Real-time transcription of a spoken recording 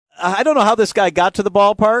I don't know how this guy got to the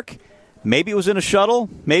ballpark. Maybe it was in a shuttle.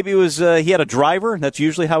 Maybe it was he had a driver. That's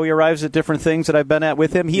usually how he arrives at different things that I've been at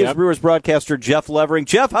with him. He is Brewers broadcaster Jeff Levering.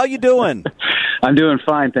 Jeff, how you doing? I'm doing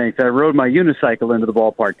fine, thanks. I rode my unicycle into the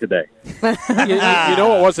ballpark today. you know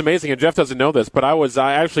what was amazing, and Jeff doesn't know this, but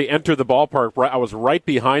I actually entered the ballpark. I was right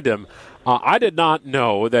behind him. I did not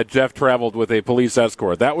know that Jeff traveled with a police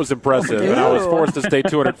escort. That was impressive, and I was forced to stay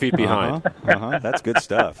 200 feet behind. That's good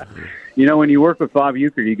stuff. You know, when you work with Bob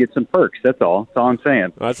Uecker, you get some perks. That's all. That's all I'm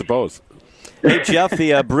saying. I suppose. Hey, Jeff,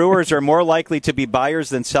 the Brewers are more likely to be buyers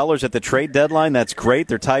than sellers at the trade deadline. That's great.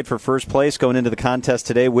 They're tied for first place going into the contest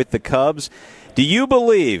today with the Cubs. Do you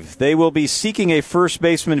believe they will be seeking a first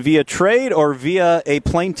baseman via trade or via a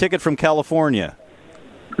plane ticket from California?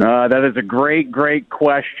 That is a great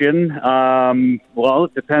question. Well,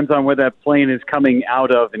 it depends on where that plane is coming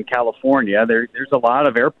out of in California. There's a lot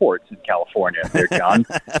of airports in California there, John.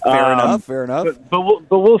 Fair enough. But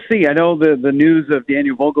we'll see. I know the news of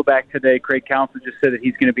Daniel Vogelback today, Craig Counsell just said that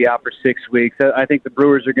he's going to be out for 6 weeks. I think the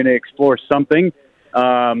Brewers are going to explore something.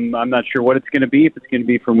 I'm not sure what it's going to be, if it's going to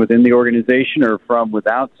be from within the organization or from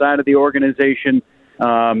outside of the organization.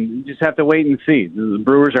 You just have to wait and see. The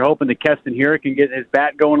Brewers are hoping that Keston Hiura can get his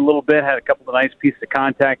bat going a little bit. Had a couple of nice pieces of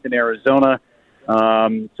contact in Arizona.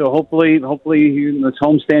 So hopefully in this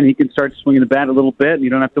homestand he can start swinging the bat a little bit, and you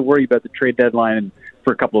don't have to worry about the trade deadline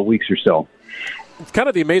for a couple of weeks or so. It's kind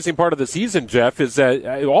of the amazing part of the season, Jeff, is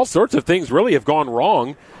that all sorts of things really have gone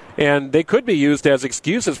wrong, and they could be used as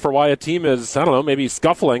excuses for why a team is, I don't know, maybe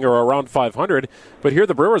scuffling or around 500. But here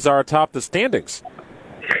the Brewers are atop the standings.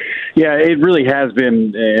 Yeah, it really has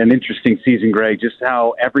been an interesting season, Greg, just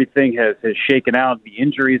how everything has shaken out, the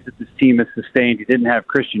injuries that this team has sustained. You didn't have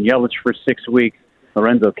Christian Yelich for 6 weeks.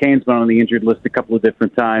 Lorenzo Cain's been on the injured list a couple of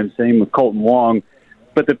different times, same with Colton Wong.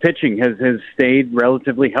 But the pitching has stayed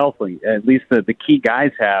relatively healthy, at least the key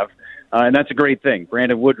guys have, and that's a great thing.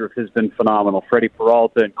 Brandon Woodruff has been phenomenal. Freddie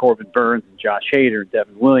Peralta and Corbin Burns and Josh Hader and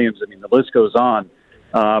Devin Williams, I mean, the list goes on.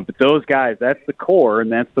 But those guys, that's the core,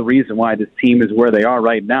 and that's the reason why this team is where they are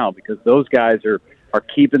right now, because those guys are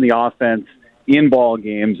keeping the offense in ball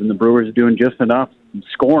games, and the Brewers are doing just enough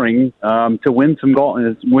scoring to win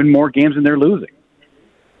win more games than they're losing.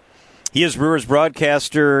 He is Brewers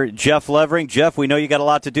broadcaster Jeff Levering. Jeff, we know you got a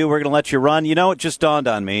lot to do. We're going to let you run. You know, it just dawned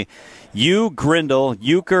on me. You, Grindle,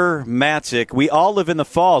 Uecker, Matzik, we all live in the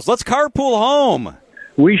Falls. Let's carpool home.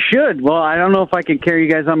 We should. Well, I don't know if I can carry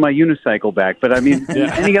you guys on my unicycle back, but I mean,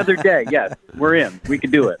 any other day, yes, we're in. We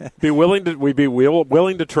can do it. We'd be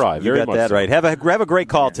willing to try. You got that right. Have a great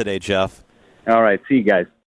call today, Jeff. All right. See you guys.